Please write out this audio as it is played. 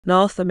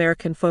North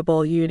American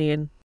Football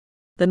Union.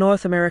 The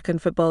North American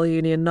Football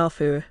Union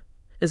 (NAFU)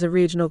 is a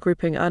regional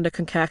grouping under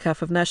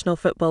CONCACAF of national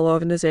football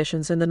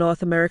organizations in the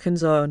North American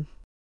zone.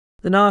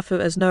 The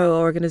NAFU has no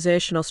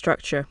organizational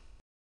structure.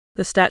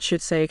 The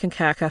statutes say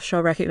CONCACAF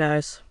shall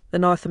recognize the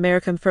North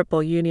American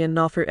Football Union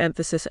 (NAFU)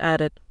 emphasis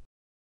added.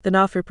 The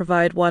NAFU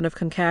provide one of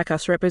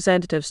CONCACAF's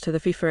representatives to the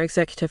FIFA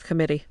Executive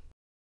Committee.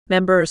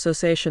 Member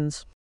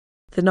associations.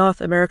 The North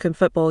American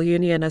Football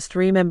Union has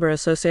 3 member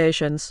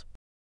associations.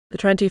 The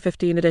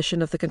 2015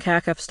 edition of the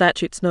CONCACAF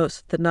statutes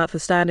notes that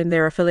notwithstanding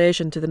their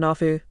affiliation to the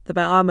NAFU, the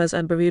Bahamas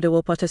and Bermuda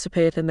will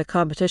participate in the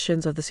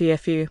competitions of the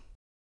CFU.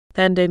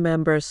 Pending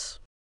members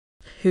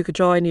who could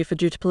join UFA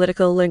due to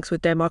political links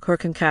with Denmark or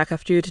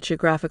CONCACAF due to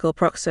geographical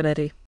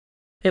proximity.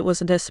 It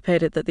was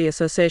anticipated that the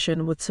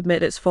association would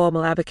submit its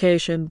formal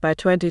application by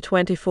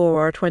 2024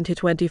 or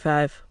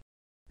 2025.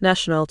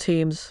 National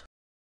teams.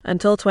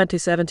 Until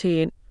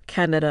 2017,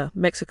 Canada,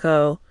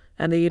 Mexico,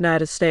 and the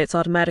United States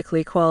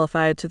automatically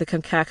qualified to the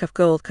CONCACAF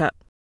Gold Cup.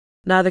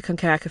 Now the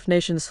CONCACAF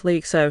Nations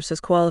League serves as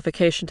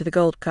qualification to the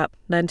Gold Cup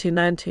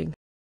 1990,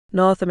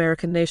 North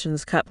American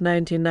Nations Cup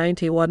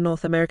 1991,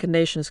 North American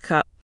Nations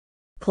Cup.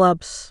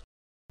 Clubs.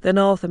 The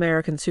North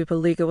American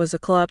Superliga was a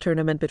club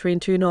tournament between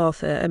 2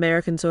 North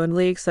American zone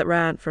leagues that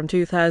ran from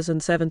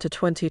 2007 to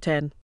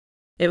 2010.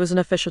 It was an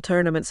official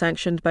tournament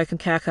sanctioned by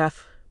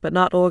CONCACAF, but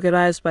not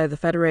organized by the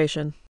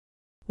Federation.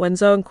 When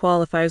zone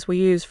qualifiers were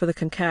used for the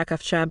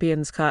CONCACAF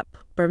Champions Cup,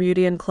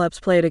 Bermudian clubs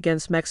played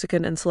against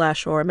Mexican and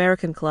or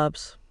American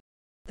clubs.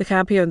 The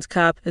Champions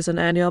Cup is an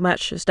annual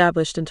match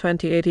established in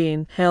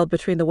 2018, held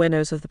between the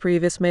winners of the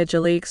previous Major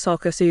League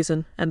Soccer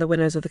season and the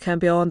winners of the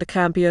Campeón de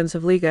Campeones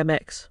of Liga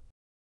MX.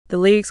 The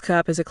Leagues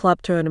Cup is a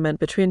club tournament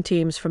between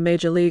teams from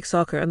Major League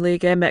Soccer and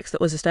Liga MX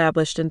that was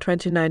established in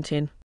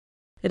 2019.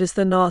 It is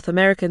the North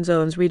American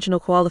Zone's regional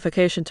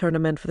qualification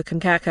tournament for the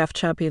CONCACAF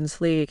Champions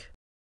League.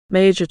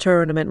 Major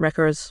tournament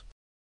records.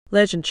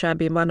 Legend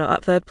champion runner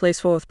up 3rd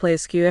place 4th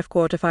place QF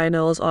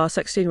quarterfinals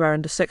R16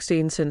 round of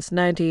 16 since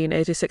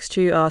 1986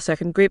 to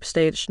R2nd group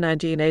stage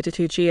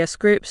 1982 GS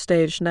group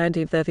stage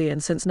 1930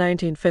 and since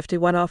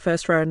 1951 R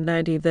first round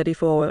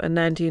 1934 and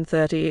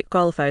 1938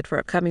 qualified for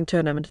upcoming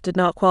tournament did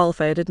not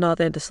qualify did not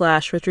enter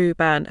 / withdrew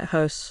ban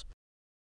hosts.